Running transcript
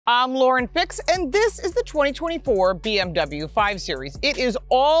I'm Lauren Fix, and this is the 2024 BMW 5 Series. It is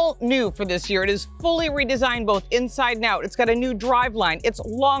all new for this year. It is fully redesigned both inside and out. It's got a new driveline. It's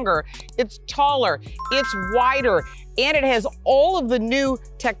longer, it's taller, it's wider, and it has all of the new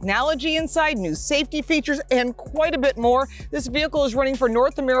technology inside, new safety features, and quite a bit more. This vehicle is running for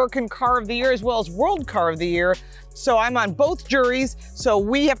North American Car of the Year as well as World Car of the Year. So I'm on both juries, so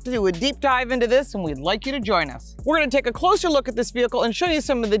we have to do a deep dive into this, and we'd like you to join us. We're going to take a closer look at this vehicle and show you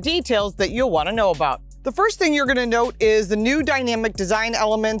some of the details that you'll want to know about. The first thing you're going to note is the new dynamic design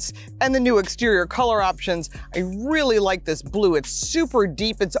elements and the new exterior color options. I really like this blue. It's super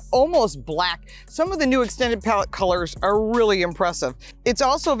deep. It's almost black. Some of the new extended palette colors are really impressive. It's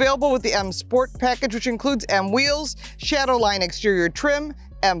also available with the M Sport package, which includes M wheels, Shadowline exterior trim,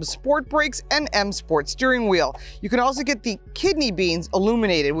 M Sport brakes, and M Sport steering wheel. You can also get the kidney beans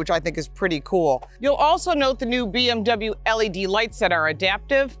illuminated, which I think is pretty cool. You'll also note the new BMW LED lights that are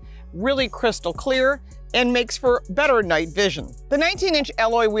adaptive, really crystal clear, and makes for better night vision. The 19-inch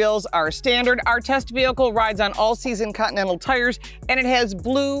alloy wheels are standard. Our test vehicle rides on all-season Continental tires, and it has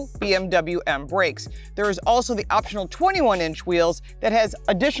blue BMW M brakes. There is also the optional 21-inch wheels that has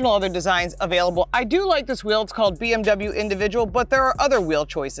additional other designs available. I do like this wheel. It's called BMW Individual, but there are other wheel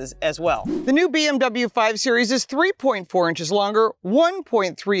choices as well. The new BMW 5 Series is 3.4 inches longer,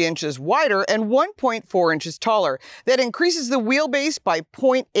 1.3 inches wider, and 1.4 inches taller. That increases the wheelbase by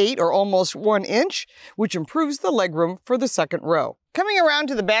 0.8 or almost 1 inch, which improves the legroom for the second row. Coming around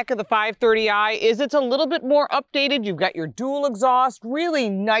to the back of the 530i is it's a little bit more updated. You've got your dual exhaust, really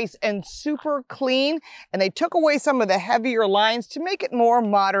nice and super clean, and they took away some of the heavier lines to make it more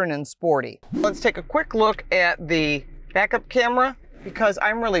modern and sporty. Let's take a quick look at the backup camera, because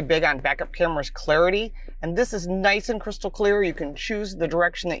I'm really big on backup camera's clarity, and this is nice and crystal clear. You can choose the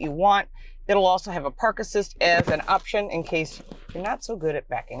direction that you want. It'll also have a park assist as an option in case you're not so good at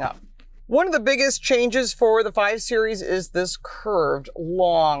backing up. One of the biggest changes for the 5 Series is this curved,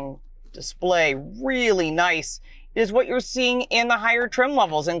 long display. Really nice. It is what you're seeing in the higher trim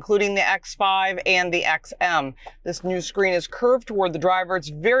levels, including the X5 and the XM. This new screen is curved toward the driver. It's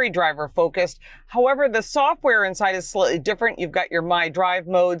very driver-focused. However, the software inside is slightly different. You've got your My Drive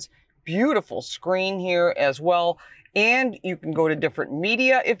modes. Beautiful screen here as well. And you can go to different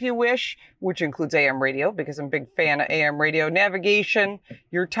media if you wish, which includes AM radio, because I'm a big fan of AM radio, navigation,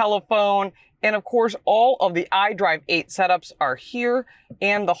 your telephone, and of course, all of the iDrive 8 setups are here.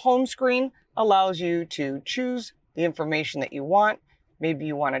 And the home screen allows you to choose the information that you want. Maybe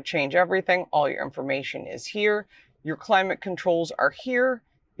you want to change everything. All your information is here. Your climate controls are here.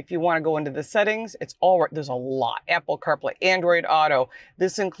 If you want to go into the settings, it's all right. There's a lot. Apple CarPlay, Android Auto.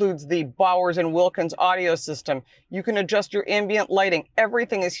 This includes the Bowers & Wilkins audio system. You can adjust your ambient lighting.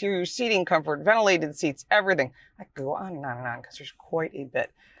 Everything is here. Your seating comfort, ventilated seats, everything. I could go on and on and on because there's quite a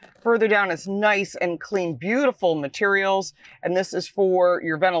bit. Further down, it's nice and clean, beautiful materials. And this is for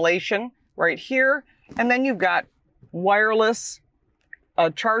your ventilation right here. And then you've got wireless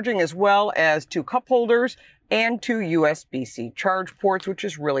charging as well as 2 cup holders and 2 USB-C charge ports, which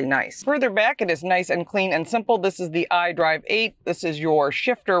is really nice. Further back, it is nice and clean and simple. This is the iDrive 8. This is your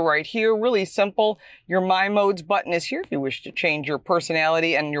shifter right here, really simple. Your My Modes button is here if you wish to change your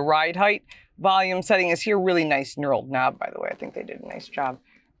personality and your ride height. Volume setting is here, really nice knurled knob, by the way. I think they did a nice job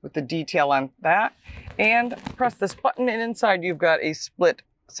with the detail on that. And press this button, and inside you've got a split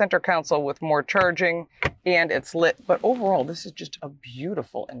center console with more charging, and it's lit. But overall, this is just a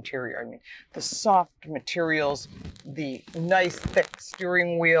beautiful interior. I mean, the soft materials, the nice thick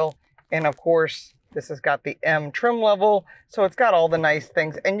steering wheel, and of course, this has got the M trim level, so it's got all the nice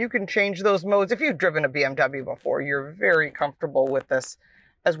things. And you can change those modes. If you've driven a BMW before, you're very comfortable with this,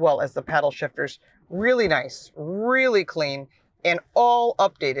 as well as the paddle shifters. Really nice, really clean, and all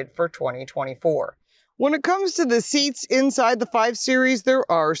updated for 2024. When it comes to the seats inside the 5 Series, there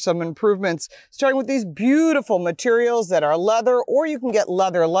are some improvements, starting with these beautiful materials that are leather, or you can get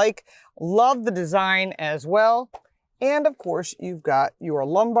leather-like. Love the design as well. And of course, you've got your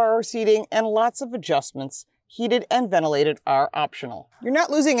lumbar seating and lots of adjustments. Heated and ventilated are optional. You're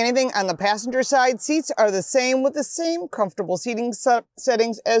not losing anything on the passenger side. Seats are the same with the same comfortable seating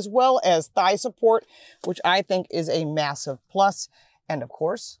settings, as well as thigh support, which I think is a massive plus. And of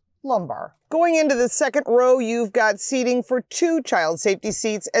course, lumbar. Going into the second row, you've got seating for 2 child safety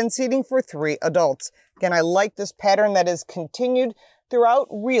seats and seating for 3 adults. Again, I like this pattern that is continued throughout,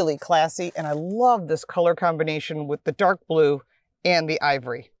 really classy, and I love this color combination with the dark blue and the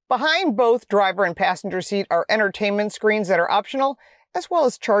ivory. Behind both driver and passenger seat are entertainment screens that are optional, as well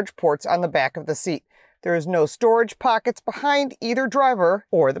as charge ports on the back of the seat. There is no storage pockets behind either driver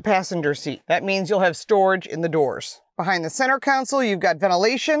or the passenger seat. That means you'll have storage in the doors. Behind the center console, you've got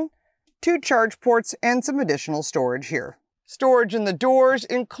ventilation, 2 charge ports, and some additional storage here. Storage in the doors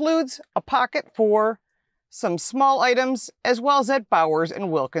includes a pocket for some small items, as well as that Bowers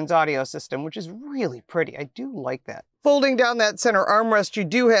and Wilkins audio system, which is really pretty. I do like that. Folding down that center armrest, you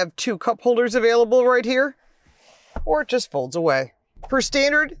do have 2 cup holders available right here, or it just folds away. Per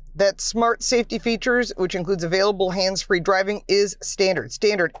standard, that smart safety features, which includes available hands-free driving, is standard.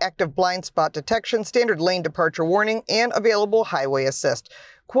 Standard active blind spot detection, standard lane departure warning, and available highway assist.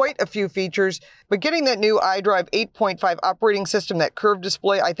 Quite a few features, but getting that new iDrive 8.5 operating system, that curved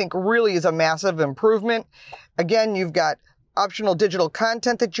display, I think really is a massive improvement. Again, you've got optional digital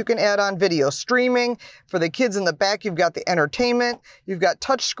content that you can add on, video streaming. For the kids in the back, you've got the entertainment. You've got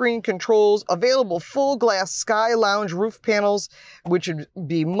touchscreen controls, available full glass Sky Lounge roof panels, which would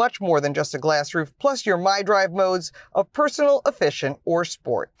be much more than just a glass roof, plus your MyDrive modes of personal, efficient, or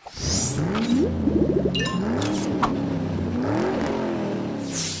sport.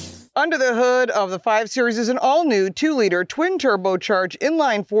 Under the hood of the 5 Series is an all-new 2-liter twin-turbocharged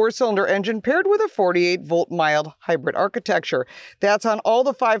inline 4-cylinder engine paired with a 48-volt mild hybrid architecture. That's on all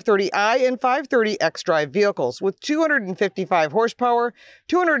the 530i and 530 xDrive vehicles with 255 horsepower,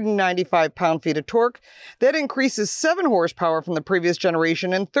 295 pound-feet of torque. That increases 7 horsepower from the previous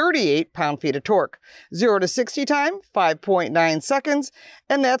generation and 38 pound-feet of torque. 0 to 60 time, 5.9 seconds,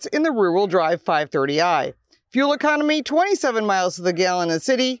 and that's in the rear-wheel drive 530i. Fuel economy, 27 miles to the gallon in the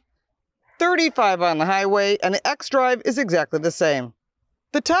city, 35 on the highway, and the xDrive is exactly the same.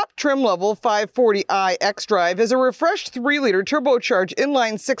 The top trim level 540i xDrive is a refreshed 3-liter turbocharged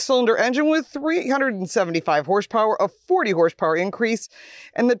inline 6-cylinder engine with 375 horsepower, a 40 horsepower increase,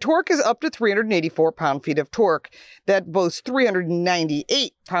 and the torque is up to 384 pound-feet of torque. That boasts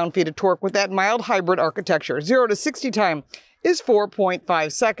 398 pound-feet of torque with that mild hybrid architecture. 0 to 60 time is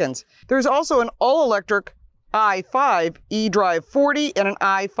 4.5 seconds. There's also an all-electric i5 eDrive 40 and an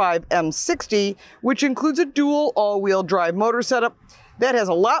i5 M60, which includes a dual all-wheel drive motor setup that has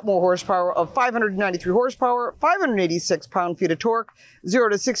a lot more horsepower of 593 horsepower, 586 pound-feet of torque. 0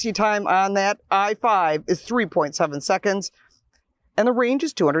 to 60 time on that i5 is 3.7 seconds, and the range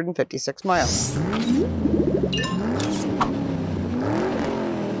is 256 miles.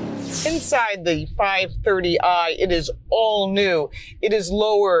 Inside the 530i, it is all new. It is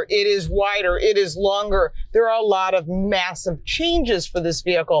lower, it is wider, it is longer. There are a lot of massive changes for this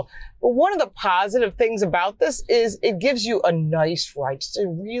vehicle. But one of the positive things about this is it gives you a nice ride. It's a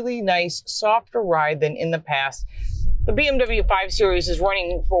really nice, softer ride than in the past. The BMW 5 Series is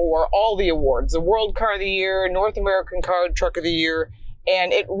running for all the awards. The World Car of the Year, North American Car Truck of the Year,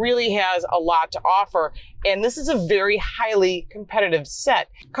 and it really has a lot to offer. And this is a very highly competitive set.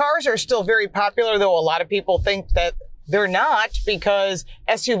 Cars are still very popular, though a lot of people think that they're not because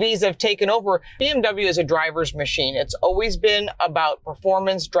SUVs have taken over. BMW is a driver's machine. It's always been about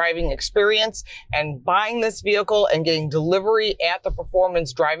performance, driving experience, and buying this vehicle and getting delivery at the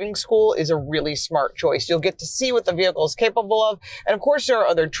performance driving school is a really smart choice. You'll get to see what the vehicle is capable of. And of course, there are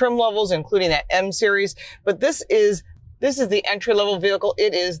other trim levels, including that M Series, but this is the entry-level vehicle.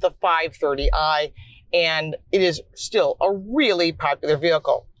 It is the 530i, and it is still a really popular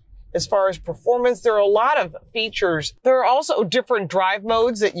vehicle. As far as performance, there are a lot of features. There are also different drive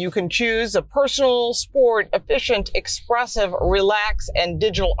modes that you can choose: a personal, sport, efficient, expressive, relax, and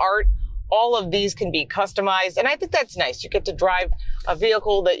digital art. All of these can be customized, and I think that's nice. You get to drive a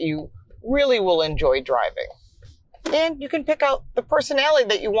vehicle that you really will enjoy driving. And you can pick out the personality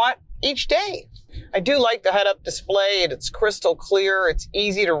that you want each day. I do like the head-up display, and it's crystal clear. It's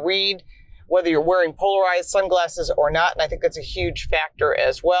easy to read, whether you're wearing polarized sunglasses or not, and I think that's a huge factor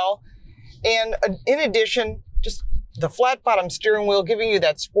as well. And in addition, just the flat-bottom steering wheel giving you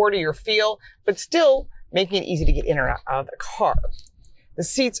that sportier feel, but still making it easy to get in or out of the car. The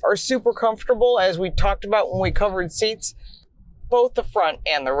seats are super comfortable, as we talked about when we covered seats, both the front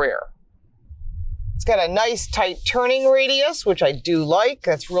and the rear. It's got a nice tight turning radius, which I do like.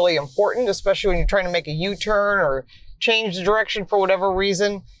 That's really important, especially when you're trying to make a U-turn or change the direction for whatever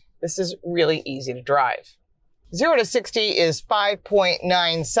reason. This is really easy to drive. 0 to 60 is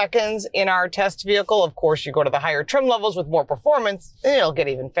 5.9 seconds in our test vehicle. Of course, you go to the higher trim levels with more performance, and it'll get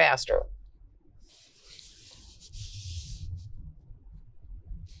even faster.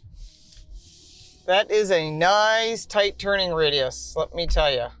 That is a nice tight turning radius, let me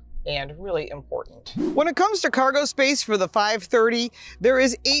tell you, and really important. When it comes to cargo space for the 530, there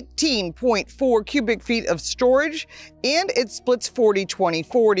is 18.4 cubic feet of storage, and it splits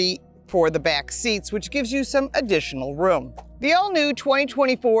 40-20-40 for the back seats, which gives you some additional room. The all-new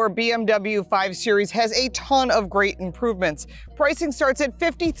 2024 BMW 5 Series has a ton of great improvements. Pricing starts at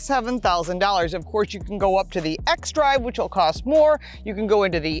 $57,000. Of course, you can go up to the xDrive, which will cost more. You can go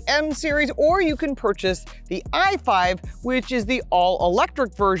into the M Series, or you can purchase the i5, which is the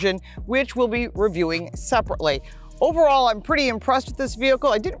all-electric version, which we'll be reviewing separately. Overall, I'm pretty impressed with this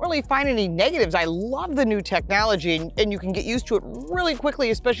vehicle. I didn't really find any negatives. I love the new technology, and you can get used to it really quickly,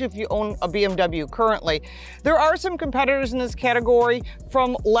 especially if you own a BMW currently. There are some competitors in this category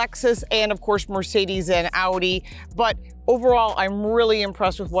from Lexus and, of course, Mercedes and Audi, but overall, I'm really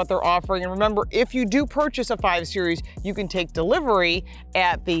impressed with what they're offering. And remember, if you do purchase a 5 Series, you can take delivery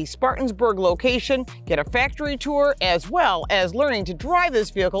at the Spartansburg location, get a factory tour, as well as learning to drive this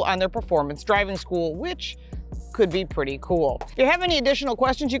vehicle on their performance driving school, which could be pretty cool. If you have any additional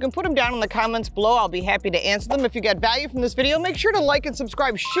questions, you can put them down in the comments below. I'll be happy to answer them. If you got value from this video, make sure to like and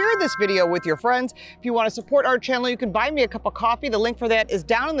subscribe. Share this video with your friends. If you want to support our channel, you can buy me a cup of coffee. The link for that is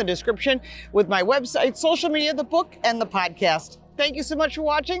down in the description with my website, social media, the book, and the podcast. Thank you so much for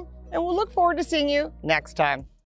watching, and we'll look forward to seeing you next time.